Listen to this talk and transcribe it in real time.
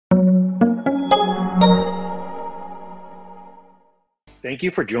Thank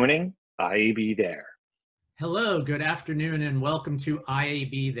you for joining IAB There. Hello, good afternoon, and welcome to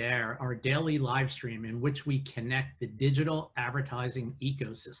IAB There, our daily live stream in which we connect the digital advertising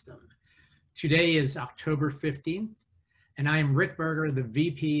ecosystem. Today is October 15th, and I am Rick Berger, the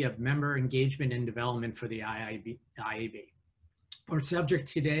VP of Member Engagement and Development for the IAB. Our subject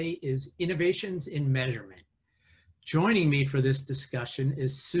today is Innovations in Measurement. Joining me for this discussion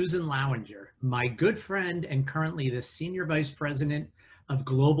is Susan Lowinger, my good friend and currently the Senior Vice President of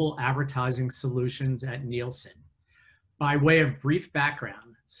Global Advertising Solutions at Nielsen. By way of brief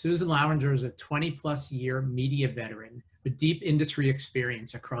background, Susan Lowinger is a 20-plus year media veteran with deep industry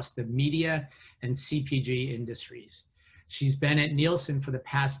experience across the media and CPG industries. She's been at Nielsen for the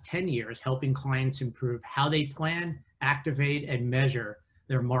past 10 years, helping clients improve how they plan, activate, and measure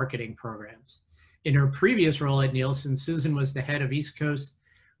their marketing programs. In her previous role at Nielsen, Susan was the head of East Coast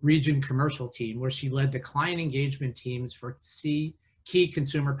Region Commercial Team, where she led the client engagement teams for key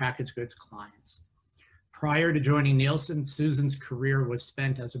consumer packaged goods clients. Prior to joining Nielsen, Susan's career was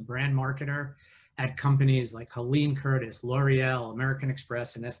spent as a brand marketer at companies like Helene Curtis, L'Oreal, American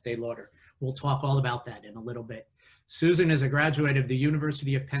Express, and Estee Lauder. We'll talk all about that in a little bit. Susan is a graduate of the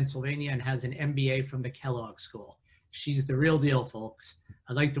University of Pennsylvania and has an MBA from the Kellogg School. She's the real deal, folks.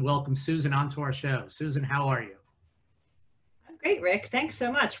 I'd like to welcome Susan onto our show. Susan, how are you? I'm great, Rick. Thanks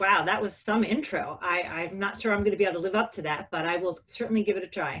so much. Wow, that was some intro. I'm not sure I'm going to be able to live up to that, but I will certainly give it a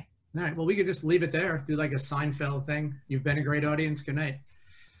try. All right, well, we could just leave it there, do like a Seinfeld thing. You've been a great audience. Good night.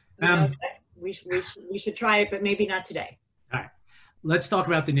 We should try it, but maybe not today. All right, let's talk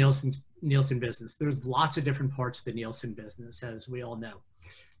about the Nielsen business. There's lots of different parts of the Nielsen business, as we all know.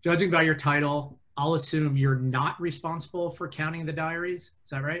 Judging by your title, I'll assume you're not responsible for counting the diaries.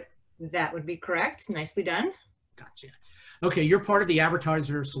 Is that right? That would be correct. Nicely done. Gotcha. Okay, you're part of the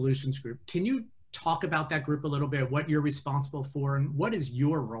Advertiser Solutions Group. Can you talk about that group a little bit, what you're responsible for, and what is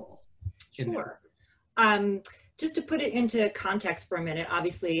your role in Sure. Just to put it into context for a minute,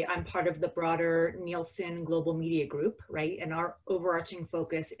 obviously I'm part of the broader Nielsen Global Media Group, right? And our overarching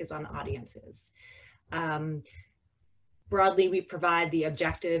focus is on audiences. Broadly, we provide the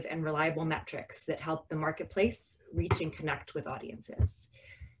objective and reliable metrics that help the marketplace reach and connect with audiences.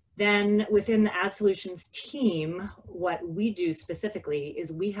 Then within the Ad Solutions team, what we do specifically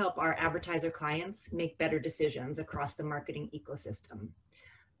is we help our advertiser clients make better decisions across the marketing ecosystem.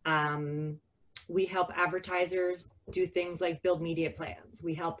 We help advertisers do things like build media plans.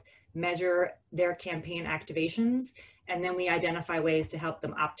 We help measure their campaign activations, and then we identify ways to help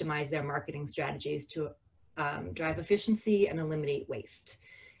them optimize their marketing strategies to drive efficiency and eliminate waste.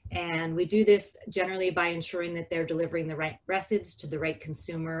 And we do this generally by ensuring that they're delivering the right message to the right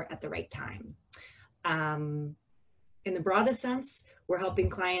consumer at the right time. In the broadest sense, we're helping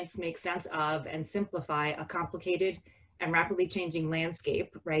clients make sense of and simplify a complicated and rapidly changing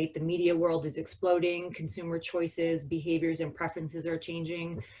landscape, right? The media world is exploding, consumer choices, behaviors, and preferences are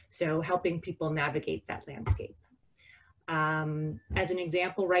changing. So helping people navigate that landscape. As an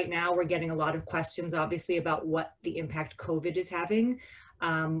example, right now, we're getting a lot of questions, obviously, about what the impact COVID is having.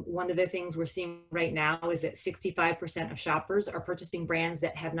 One of the things we're seeing right now is that 65% of shoppers are purchasing brands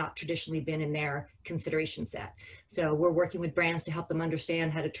that have not traditionally been in their consideration set. So we're working with brands to help them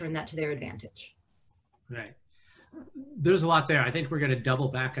understand how to turn that to their advantage. Right. There's a lot there. I think we're going to double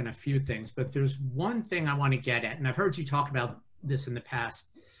back on a few things, but there's one thing I want to get at, and I've heard you talk about this in the past.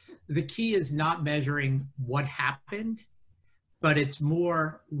 The key is not measuring what happened, but it's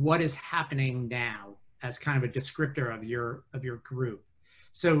more what is happening now as kind of a descriptor of your group.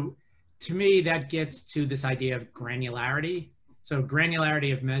 So to me, that gets to this idea of granularity. So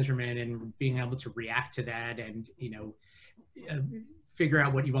granularity of measurement and being able to react to that and, figure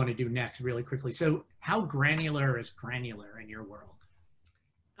out what you want to do next really quickly. So how granular is granular in your world?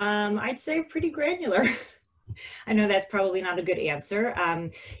 I'd say pretty granular. I know that's probably not a good answer.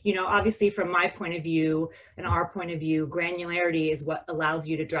 Obviously from my point of view and our point of view, granularity is what allows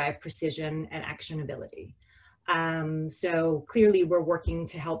you to drive precision and actionability. So clearly we're working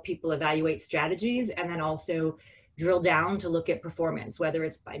to help people evaluate strategies and then also drill down to look at performance, whether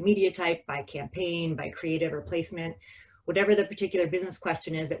it's by media type, by campaign, by creative or placement. Whatever the particular business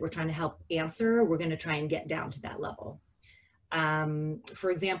question is that we're trying to help answer, we're going to try and get down to that level. For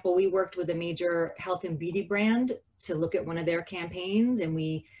example, we worked with a major health and beauty brand to look at one of their campaigns, and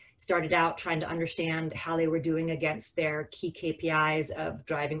we started out trying to understand how they were doing against their key KPIs of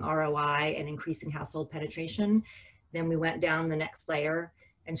driving ROI and increasing household penetration. Then we went down the next layer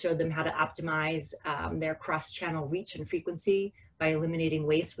and showed them how to optimize their cross-channel reach and frequency by eliminating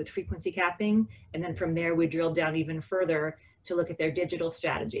waste with frequency capping. And then from there, we drilled down even further to look at their digital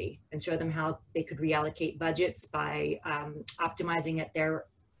strategy and show them how they could reallocate budgets by optimizing at their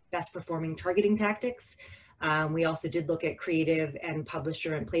best performing targeting tactics. We also did look at creative and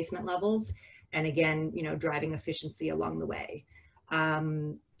publisher and placement levels, and again, driving efficiency along the way.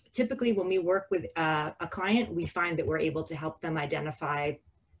 Typically, when we work with a client, we find that we're able to help them identify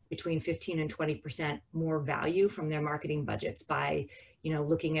between 15 and 20% more value from their marketing budgets by,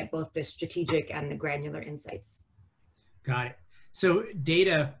 looking at both the strategic and the granular insights. Got it. So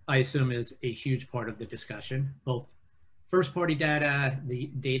data, I assume, is a huge part of the discussion, both first-party data, the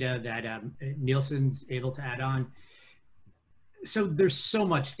data that Nielsen's able to add on. So there's so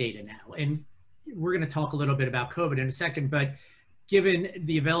much data now, and we're going to talk a little bit about COVID in a second, but given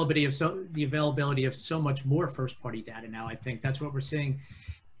the availability of so much more first-party data now, I think that's what we're seeing.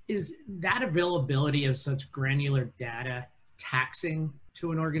 Is that availability of such granular data taxing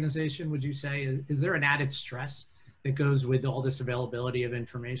to an organization, would you say? Is there an added stress that goes with all this availability of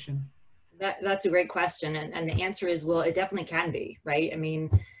information? That's a great question. And the answer is, well, it definitely can be, right? I mean,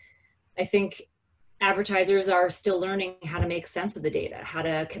 I think advertisers are still learning how to make sense of the data, how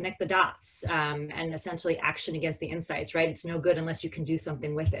to connect the dots, and essentially action against the insights, right? It's no good unless you can do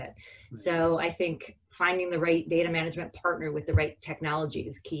something with it. Right. So I think finding the right data management partner with the right technology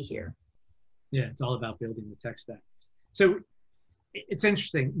is key here. Yeah, it's all about building the tech stack. So it's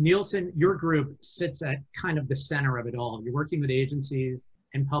interesting. Nielsen, your group sits at kind of the center of it all. You're working with agencies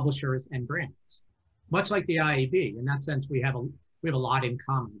and publishers and brands, much like the IAB. In that sense, we have a lot in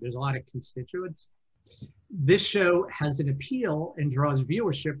common. There's a lot of constituents. This show has an appeal and draws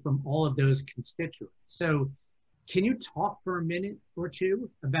viewership from all of those constituents. So can you talk for a minute or two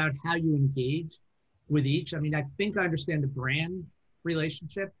about how you engage with each? I mean, I think I understand the brand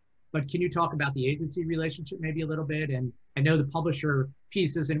relationship, but can you talk about the agency relationship maybe a little bit? And I know the publisher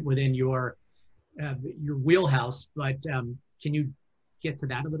piece isn't within your wheelhouse, but can you get to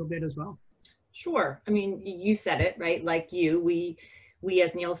that a little bit as well? Sure. I mean, you said it, right? Like we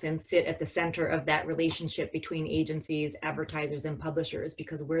as Nielsen sit at the center of that relationship between agencies, advertisers, and publishers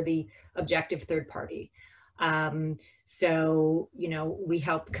because we're the objective third party. So, we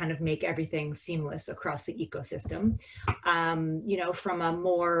help kind of make everything seamless across the ecosystem. From a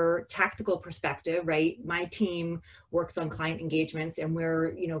more tactical perspective, right, my team works on client engagements and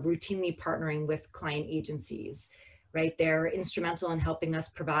we're, routinely partnering with client agencies, right? They're instrumental in helping us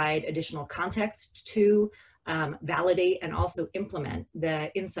provide additional context to validate and also implement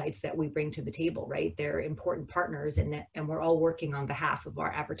the insights that we bring to the table, right? They're important partners and we're all working on behalf of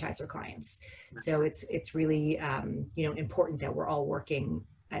our advertiser clients. So it's really, important that we're all working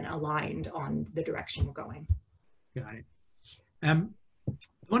and aligned on the direction we're going. Got it. I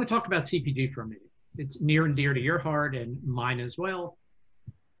want to talk about CPG for a minute. It's near and dear to your heart and mine as well.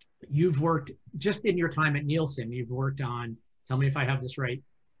 You've worked, just in your time at Nielsen, you've worked on, tell me if I have this right,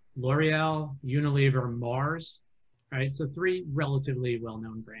 L'Oreal, Unilever, Mars, right? So 3 relatively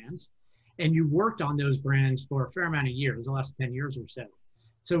well-known brands. And you worked on those brands for a fair amount of years, the last 10 years or so.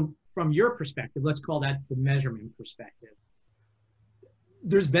 So from your perspective, let's call that the measurement perspective.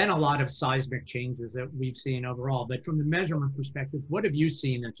 There's been a lot of seismic changes that we've seen overall, but from the measurement perspective, what have you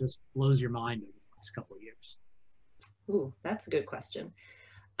seen that just blows your mind over the last couple of years? Ooh, that's a good question.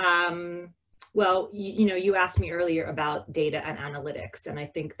 Well, you asked me earlier about data and analytics, and I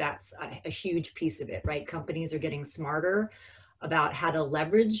think that's a huge piece of it, right? Companies are getting smarter about how to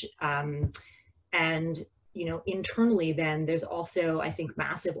leverage, and, internally then there's also, I think,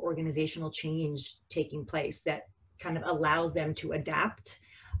 massive organizational change taking place that kind of allows them to adapt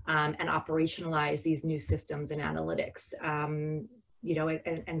and operationalize these new systems and analytics,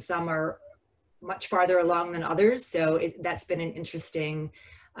 and some are much farther along than others. So that's been an interesting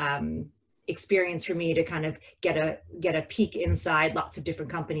experience for me to kind of get a peek inside lots of different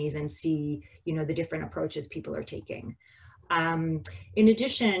companies and see, the different approaches people are taking. In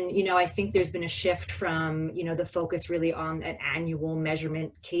addition, I think there's been a shift from, the focus really on an annual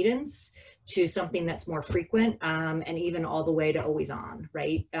measurement cadence to something that's more frequent, and even all the way to always on,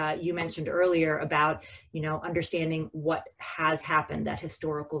 right? You mentioned earlier about, understanding what has happened, that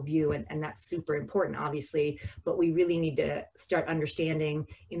historical view, and that's super important, obviously, but we really need to start understanding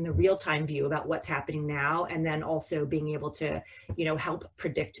in the real-time view about what's happening now, and then also being able to, help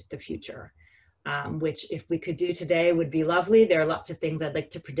predict the future. Which if we could do today would be lovely. There are lots of things I'd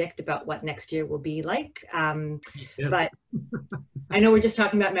like to predict about what next year will be like. But I know we're just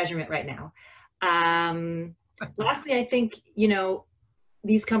talking about measurement right now. Lastly, I think,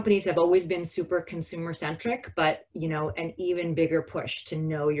 these companies have always been super consumer centric, but, an even bigger push to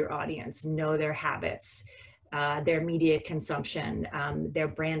know your audience, know their habits, their media consumption, their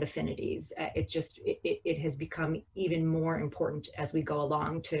brand affinities. It has become even more important as we go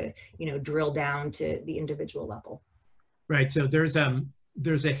along to, drill down to the individual level. Right. So there's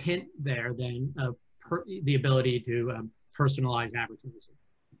a hint there then of the ability to personalize advertising,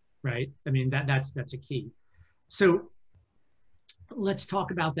 right? I mean, that's a key. So let's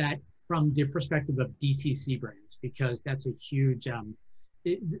talk about that from the perspective of DTC brands, because that's a huge,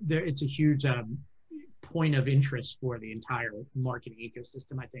 it's a huge point of interest for the entire marketing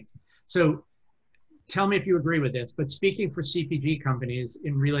ecosystem, I think. So tell me if you agree with this, but speaking for CPG companies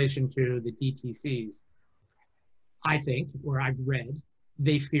in relation to the DTCs, I think, or I've read,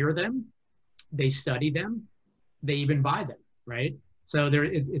 they fear them, they study them, they even buy them, right? So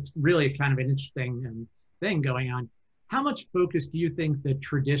it's really kind of an interesting thing going on. How much focus do you think the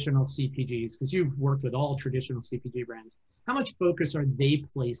traditional CPGs, because you've worked with all traditional CPG brands, how much focus are they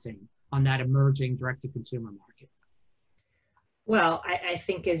placing on that emerging direct-to-consumer market? Well, I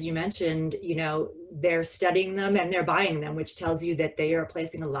think, as you mentioned, they're studying them and they're buying them, which tells you that they are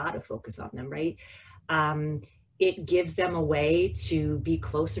placing a lot of focus on them, right? It gives them a way to be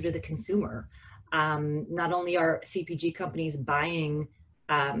closer to the consumer. Not only are CPG companies buying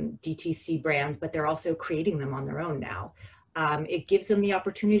DTC brands, but they're also creating them on their own now. It gives them the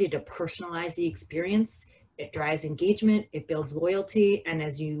opportunity to personalize the experience. It drives engagement, it builds loyalty, and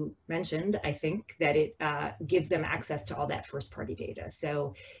as you mentioned, I think that it gives them access to all that first-party data.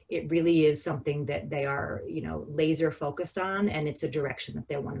 So it really is something that they are, laser focused on, and it's a direction that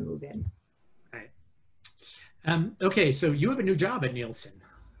they want to move in. Right. Okay, so you have a new job at Nielsen.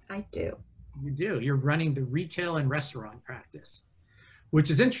 I do. You do. You're running the retail and restaurant practice, which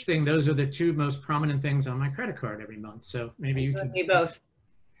is interesting. Those are the two most prominent things on my credit card every month. So maybe you can. Me both.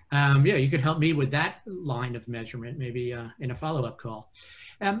 Yeah, you could help me with that line of measurement, maybe in a follow-up call.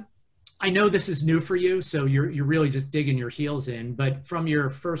 I know this is new for you, so you're really just digging your heels in. But from your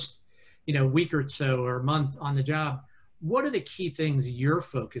first, week or so or month on the job, what are the key things you're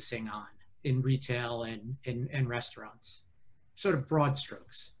focusing on in retail and restaurants? Sort of broad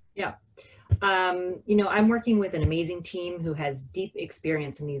strokes. Yeah. I'm working with an amazing team who has deep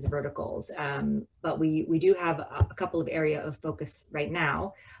experience in these verticals, but we do have a couple of areas of focus right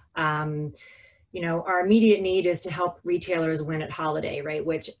now. Our immediate need is to help retailers win at holiday, right?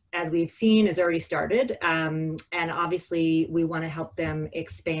 Which, as we've seen, has already started. And obviously, we want to help them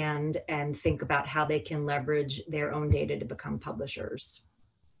expand and think about how they can leverage their own data to become publishers.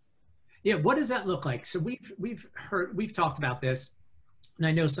 Yeah, what does that look like? So we've talked about this, and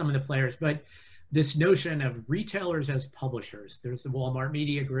I know some of the players, but this notion of retailers as publishers. There's the Walmart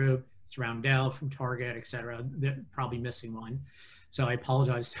Media Group, it's Roundel from Target, et cetera. They're probably missing one. So I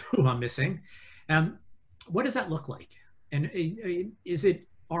apologize to who I'm missing. What does that look like? And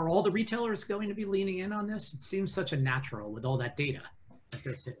are all the retailers going to be leaning in on this? It seems such a natural with all that data that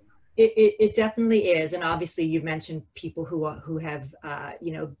they're sitting on. It definitely is. And obviously you've mentioned people who have,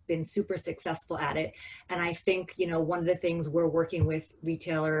 been super successful at it. And I think, one of the things we're working with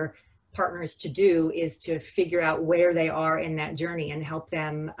retailer partners to do is to figure out where they are in that journey and help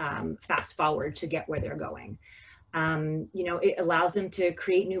them fast forward to get where they're going. It allows them to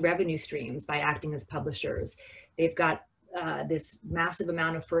create new revenue streams by acting as publishers. They've got this massive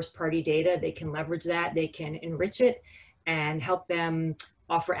amount of first-party data. They can leverage that. They can enrich it and help them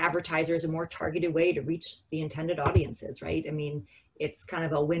offer advertisers a more targeted way to reach the intended audiences, right? I mean, it's kind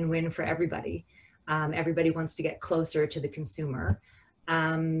of a win-win for everybody. Everybody wants to get closer to the consumer.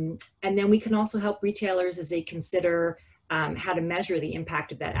 And then we can also help retailers as they consider how to measure the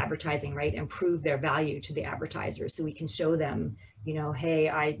impact of that advertising, right? And prove their value to the advertisers. So we can show them, hey,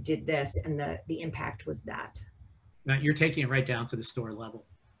 I did this and the impact was that. Now you're taking it right down to the store level.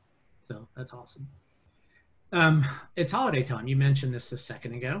 So that's awesome. It's holiday time. You mentioned this a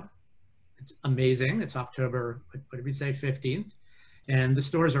second ago. It's amazing. It's October, what did we say, 15th? And the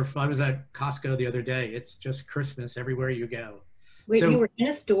stores are, I was at Costco the other day. It's just Christmas everywhere you go. Wait, so, you were in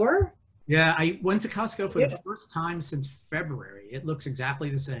a store? Yeah, I went to Costco for the first time since February. It looks exactly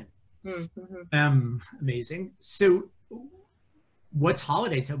the same. Mm-hmm. Amazing. So what's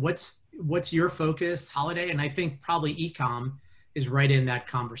holiday time? What's your focus holiday? And I think probably e-com is right in that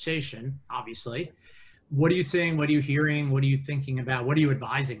conversation, obviously. What are you seeing? What are you hearing? What are you thinking about? What are you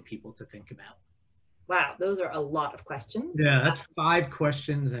advising people to think about? Wow, those are a lot of questions. Yeah, that's 5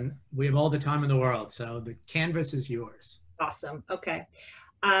 questions and we have all the time in the world. So the canvas is yours. Awesome. Okay.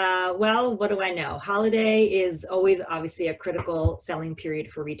 Well, what do I know? Holiday is always obviously a critical selling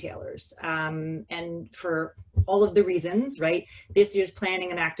period for retailers. And for all of the reasons, right? This year's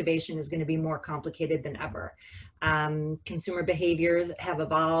planning and activation is going to be more complicated than ever. Consumer behaviors have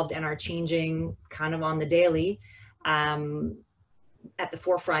evolved and are changing kind of on the daily. At the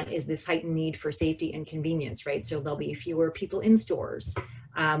forefront is this heightened need for safety and convenience, right? So there'll be fewer people in stores.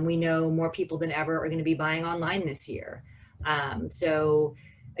 We know more people than ever are going to be buying online this year. So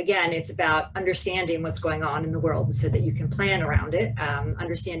again, it's about understanding what's going on in the world so that you can plan around it,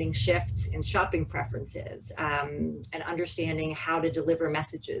 understanding shifts in shopping preferences, and understanding how to deliver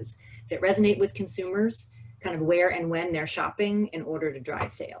messages that resonate with consumers, kind of where and when they're shopping in order to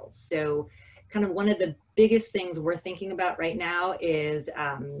drive sales. So kind of one of the biggest things we're thinking about right now is,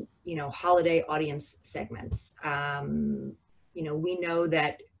 you know, holiday audience segments. You know, we know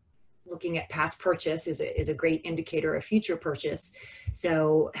that looking at past purchase is a great indicator of future purchase.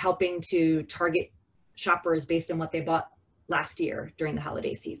 So helping to target shoppers based on what they bought last year during the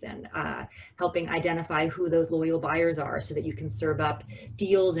holiday season, helping identify who those loyal buyers are so that you can serve up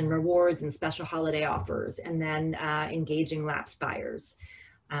deals and rewards and special holiday offers, and then engaging lapsed buyers.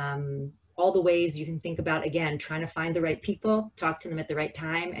 All the ways you can think about, again, trying to find the right people, talk to them at the right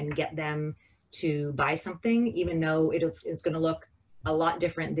time, and get them to buy something, even though it's going to look a lot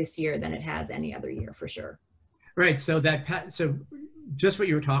different this year than it has any other year, for sure. Right. So so just what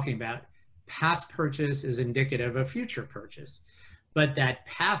you were talking about, past purchase is indicative of future purchase, but that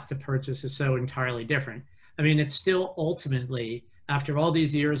path to purchase is so entirely different. I mean, it's still ultimately, after all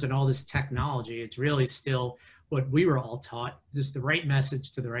these years and all this technology, it's really still what we were all taught, just the right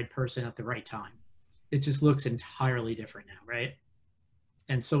message to the right person at the right time. It just looks entirely different now, right?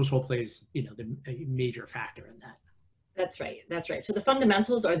 And social plays, you know, a major factor in that. That's right. That's right. So the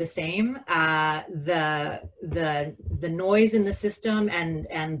fundamentals are the same. The noise in the system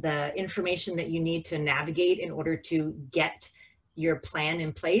and the information that you need to navigate in order to get your plan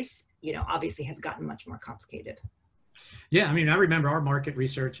in place, you know, obviously has gotten much more complicated. Yeah, I mean, I remember our market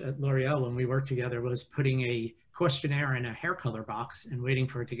research at L'Oreal when we worked together was putting a questionnaire in a hair color box and waiting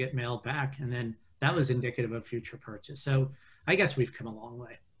for it to get mailed back, and then that was indicative of future purchase. So I guess we've come a long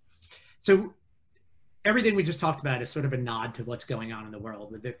way. So everything we just talked about is sort of a nod to what's going on in the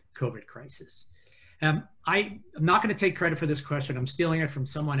world with the COVID crisis. I'm not going to take credit for this question. I'm stealing it from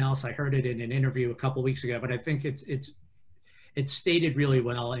someone else. I heard it in an interview a couple of weeks ago, but I think it's stated really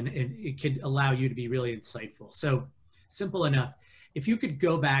well, and it could allow you to be really insightful. So simple enough. If you could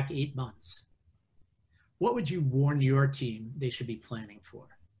go back 8 months, what would you warn your team they should be planning for?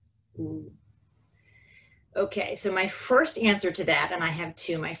 Ooh. Okay, so my first answer to that, and I have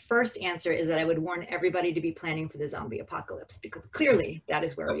two, my first answer is that I would warn everybody to be planning for the zombie apocalypse, because clearly that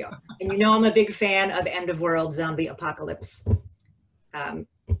is where we are. And you know I'm a big fan of end of world zombie apocalypse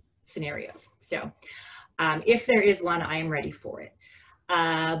scenarios. So if there is one, I am ready for it.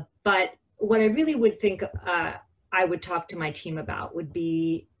 But what I really would think I would talk to my team about would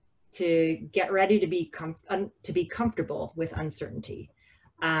be to get ready to be comfortable with uncertainty.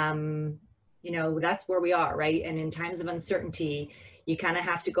 You know, that's where we are, right? And in times of uncertainty, you kind of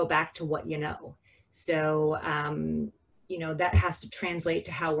have to go back to what you know. So, you know, that has to translate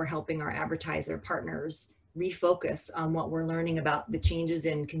to how we're helping our advertiser partners refocus on what we're learning about the changes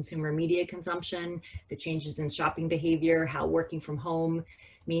in consumer media consumption, the changes in shopping behavior, how working from home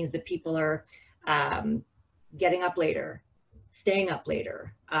means that people are getting up later, staying up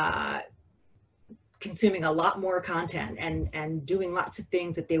later, consuming a lot more content and doing lots of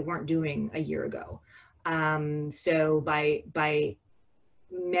things that they weren't doing a year ago. So by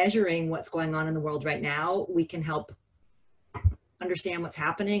measuring what's going on in the world right now, we can help understand what's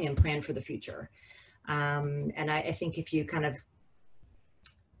happening and plan for the future. And I think if you kind of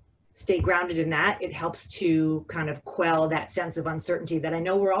stay grounded in that, it helps to kind of quell that sense of uncertainty that I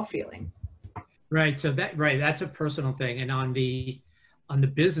know we're all feeling. Right. So that's a personal thing. And on the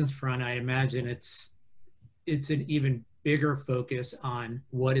business front, I imagine it's an even bigger focus on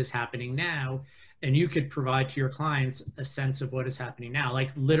what is happening now. And you could provide to your clients a sense of what is happening now.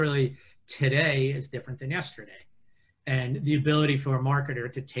 Like literally today is different than yesterday. And the ability for a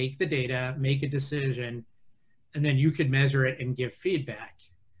marketer to take the data, make a decision, and then you could measure it and give feedback.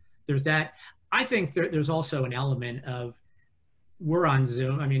 There's that. I think there's also an element of, we're on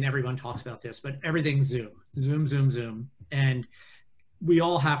Zoom. I mean, everyone talks about this, but everything's Zoom. And we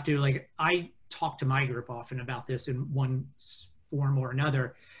all have to, like, I talk to my group often about this in one form or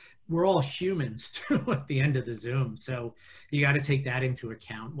another. We're all humans too at the end of the Zoom. So you got to take that into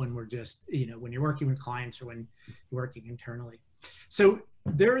account when we're just, you know, when you're working with clients or when you're working internally. So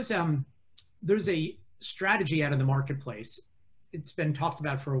there's a strategy out of the marketplace it's been talked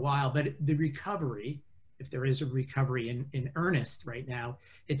about for a while, but the recovery, if there is a recovery in earnest right now,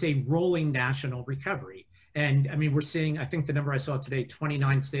 it's a rolling national recovery. And I mean, we're seeing, I think the number I saw today,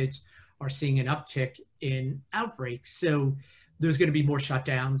 29 states are seeing an uptick in outbreaks. So there's going to be more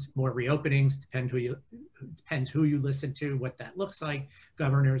shutdowns, more reopenings, depends who you listen to, what that looks like,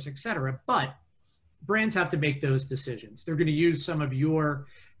 governors, et cetera. But brands have to make those decisions. They're going to use some of your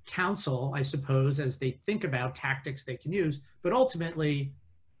counsel, I suppose, as they think about tactics they can use, but ultimately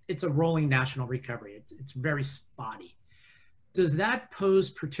it's a rolling national recovery. It's very spotty. Does that pose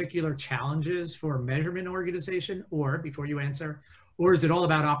particular challenges for a measurement organization, or before you answer, or is it all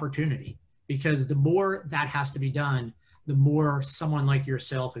about opportunity? Because the more that has to be done, the more someone like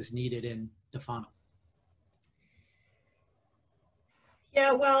yourself is needed in the funnel.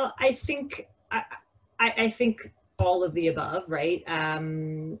 Yeah, well, I think all of the above, right?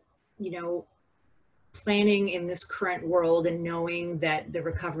 You know, planning in this current world and knowing that the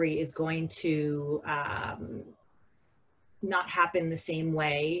recovery is going to not happen the same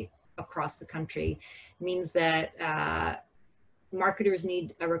way across the country means that marketers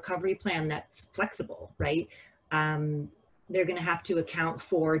need a recovery plan that's flexible, right? They're going to have to account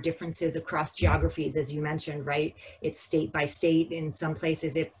for differences across geographies, as you mentioned, right? It's state by state. In some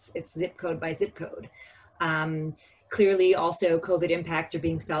places, it's zip code by zip code. Clearly, also, COVID impacts are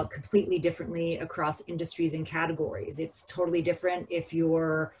being felt completely differently across industries and categories. It's totally different if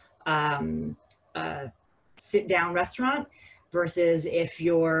you're a sit-down restaurant versus if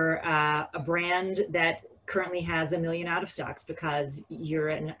you're a brand that currently has 1 million out of stocks because you're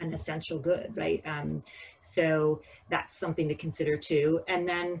an essential good, right? So that's something to consider too. And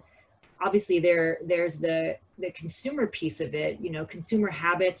then obviously there's the consumer piece of it. You know, consumer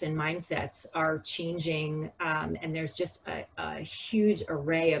habits and mindsets are changing, and there's just a huge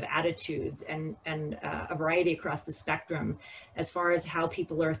array of attitudes and a variety across the spectrum as far as how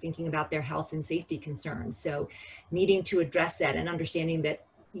people are thinking about their health and safety concerns. So needing to address that and understanding that,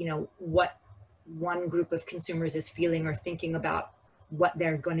 you know, what one group of consumers is feeling or thinking about what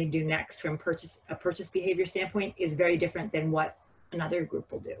they're going to do next from a purchase behavior standpoint is very different than what another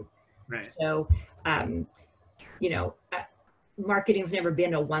group will do. Right. So, you know, marketing's never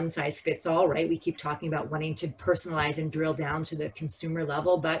been a one size fits all, right? We keep talking about wanting to personalize and drill down to the consumer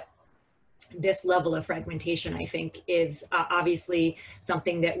level, but this level of fragmentation, I think, is obviously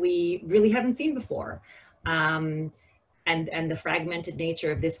something that we really haven't seen before. And the fragmented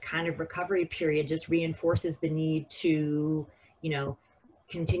nature of this kind of recovery period just reinforces the need to, you know,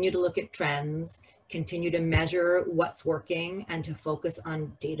 continue to look at trends, continue to measure what's working, and to focus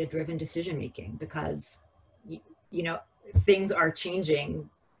on data-driven decision-making, because, you know, things are changing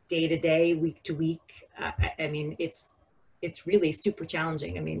day to day, week to week. I mean, it's really super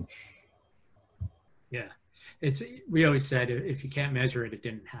challenging. I mean, yeah, we always said if you can't measure it, it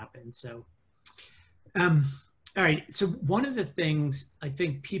didn't happen. So, all right. So one of the things I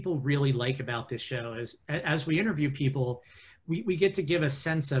think people really like about this show is as we interview people, we get to give a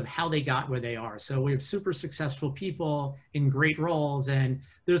sense of how they got where they are. So we have super successful people in great roles, and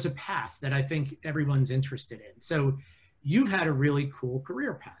there's a path that I think everyone's interested in. So you've had a really cool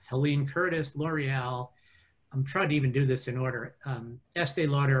career path. Helene Curtis, L'Oreal. I'm trying to even do this in order. Estee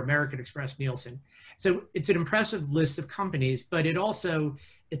Lauder, American Express, Nielsen. So it's an impressive list of companies, but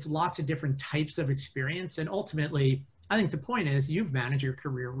it's lots of different types of experience. And ultimately, I think the point is you've managed your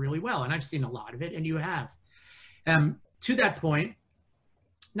career really well. And I've seen a lot of it, and you have. To that point,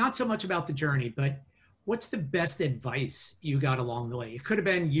 not so much about the journey, but what's the best advice you got along the way? It could have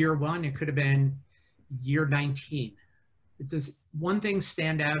been year 1, it could have been year 19. Does one thing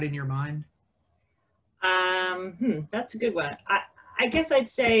stand out in your mind? That's a good one. I guess I'd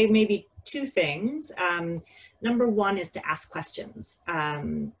say maybe 2 things. Number 1 is to ask questions.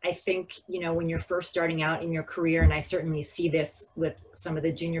 I think, you know, when you're first starting out in your career, and I certainly see this with some of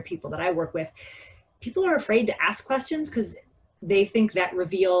the junior people that I work with, people are afraid to ask questions because they think that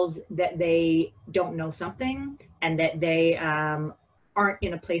reveals that they don't know something and that they aren't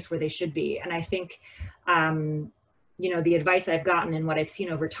in a place where they should be. And I think, you know, the advice I've gotten and what I've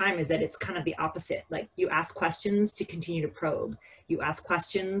seen over time is that it's kind of the opposite. Like, you ask questions to continue to probe. You ask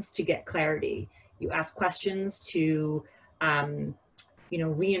questions to get clarity. You ask questions to, you know,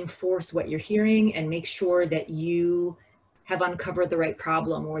 reinforce what you're hearing and make sure that you have uncovered the right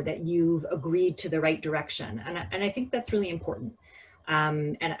problem or that you've agreed to the right direction. And I think that's really important.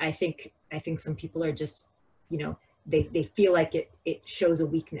 And I think some people are just, you know, they feel like it shows a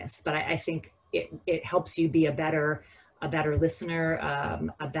weakness, but I think it helps you be a better listener,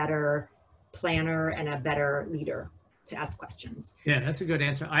 a better planner, and a better leader to ask questions. Yeah, that's a good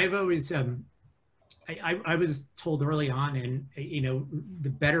answer. I've always, I I was told early on, and the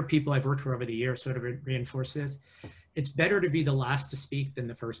better people I've worked for over the years sort of reinforce this. It's better to be the last to speak than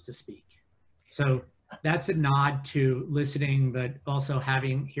the first to speak. So that's a nod to listening, but also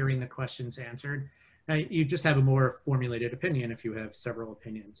hearing the questions answered. You just have a more formulated opinion if you have several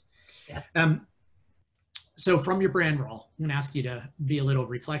opinions. Yeah. So from your brand role, I'm gonna ask you to be a little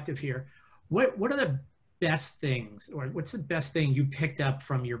reflective here. What are the best things, or what's the best thing you picked up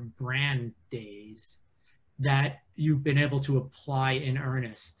from your brand days that you've been able to apply in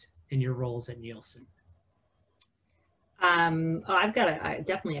earnest in your roles at Nielsen? I've got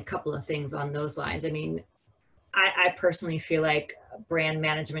definitely a couple of things on those lines. I mean, I personally feel like brand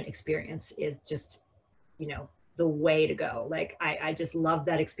management experience is just, the way to go. Like, I just love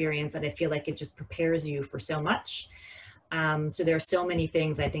that experience, and I feel like it just prepares you for so much. So there are so many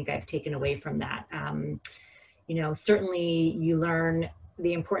things I think I've taken away from that. Certainly you learn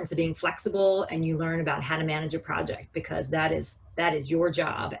the importance of being flexible, and you learn about how to manage a project, because that is your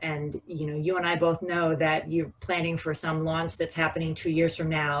job. And you and I both know that you're planning for some launch that's happening 2 years from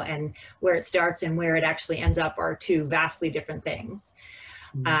now, and where it starts and where it actually ends up are two vastly different things.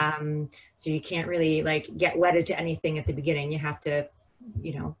 So you can't really get wedded to anything at the beginning. You have to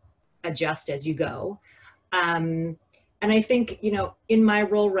adjust as you go. And I think in my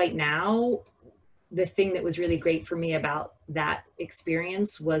role right now, the thing that was really great for me about that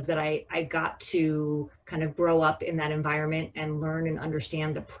experience was that I got to kind of grow up in that environment and learn and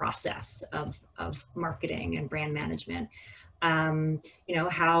understand the process of marketing and brand management.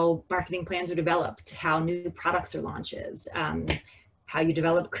 How marketing plans are developed, how new products are launches, how you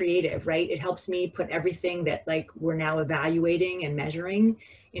develop creative, right? It helps me put everything that we're now evaluating and measuring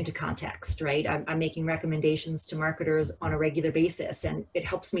into context, right? I'm making recommendations to marketers on a regular basis, and it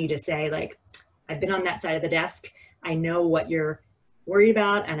helps me to say, I've been on that side of the desk. I know what you're worried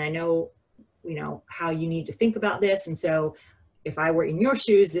about, and I know, how you need to think about this. And so if I were in your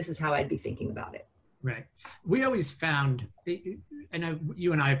shoes, this is how I'd be thinking about it. Right. We always found, and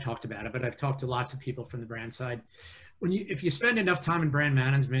you and I have talked about it, but I've talked to lots of people from the brand side. If you spend enough time in brand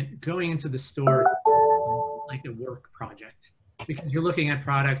management, going into the store is like a work project, because you're looking at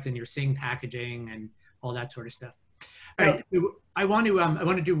products and you're seeing packaging and all that sort of stuff. All right. I want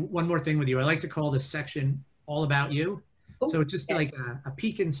to do one more thing with you. I like to call this section All About You. So it's just like a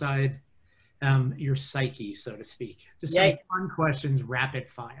peek inside your psyche, so to speak. Just some fun questions, rapid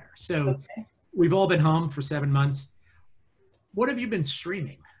fire. So we've all been home for 7 months. What have you been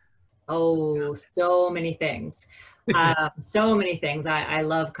streaming? Oh, so many things. So many things. I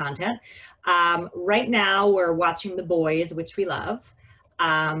love content. Right now we're watching The Boys, which we love.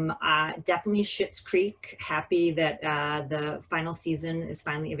 Definitely Schitt's Creek. Happy that the final season is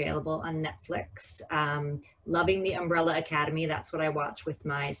finally available on Netflix. Loving The Umbrella Academy. That's what I watch with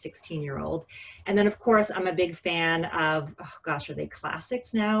my 16-year-old. And then of course I'm a big fan of, oh gosh, are they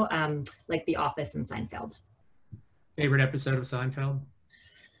classics now? Like The Office and Seinfeld. Favorite episode of Seinfeld?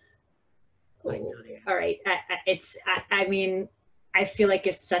 All right. I mean, I feel like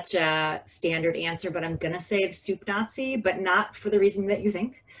it's such a standard answer, but I'm going to say the Soup Nazi, but not for the reason that you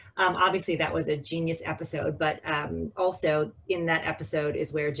think. Obviously, that was a genius episode, but also in that episode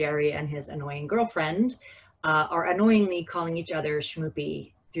is where Jerry and his annoying girlfriend are annoyingly calling each other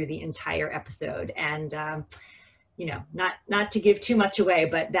schmoopy through the entire episode. And, not to give too much away,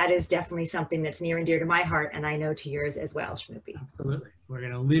 but that is definitely something that's near and dear to my heart, and I know to yours as well, schmoopy. Absolutely. We're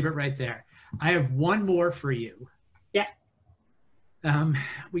going to leave it right there. I have one more for you. Yeah.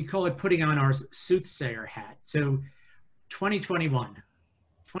 We call it putting on our soothsayer hat. So 2021,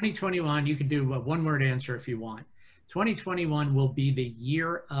 you can do a one-word answer if you want. 2021 will be the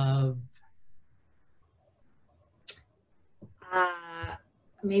year of?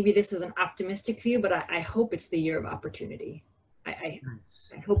 Maybe this is an optimistic view, but I hope it's the year of opportunity.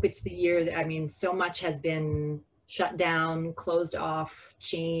 Nice. I hope it's the year that, so much has been shut down, closed off,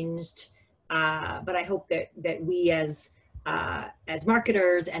 changed. But I hope that we as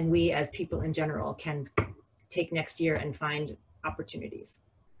marketers and we as people in general can take next year and find opportunities.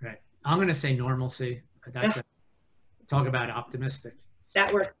 Right. I'm going to say normalcy. That's talk about optimistic.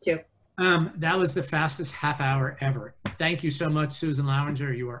 That works too. That was the fastest half hour ever. Thank you so much, Susan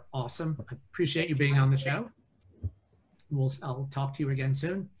Lowinger. You are awesome. I appreciate you being on the show. I'll talk to you again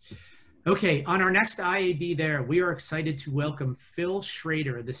soon. Okay, on our next IAB There, we are excited to welcome Phil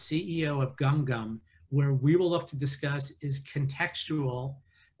Schrader, the CEO of GumGum, where we will look to discuss is contextual,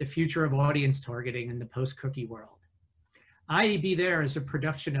 the future of audience targeting in the post-cookie world. IAB There is a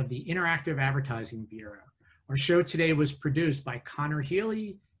production of the Interactive Advertising Bureau. Our show today was produced by Connor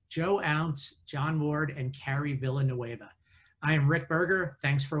Healy, Joe Ounce, John Ward, and Carrie Villanueva. I am Rick Berger.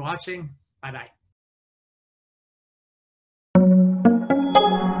 Thanks for watching. Bye-bye.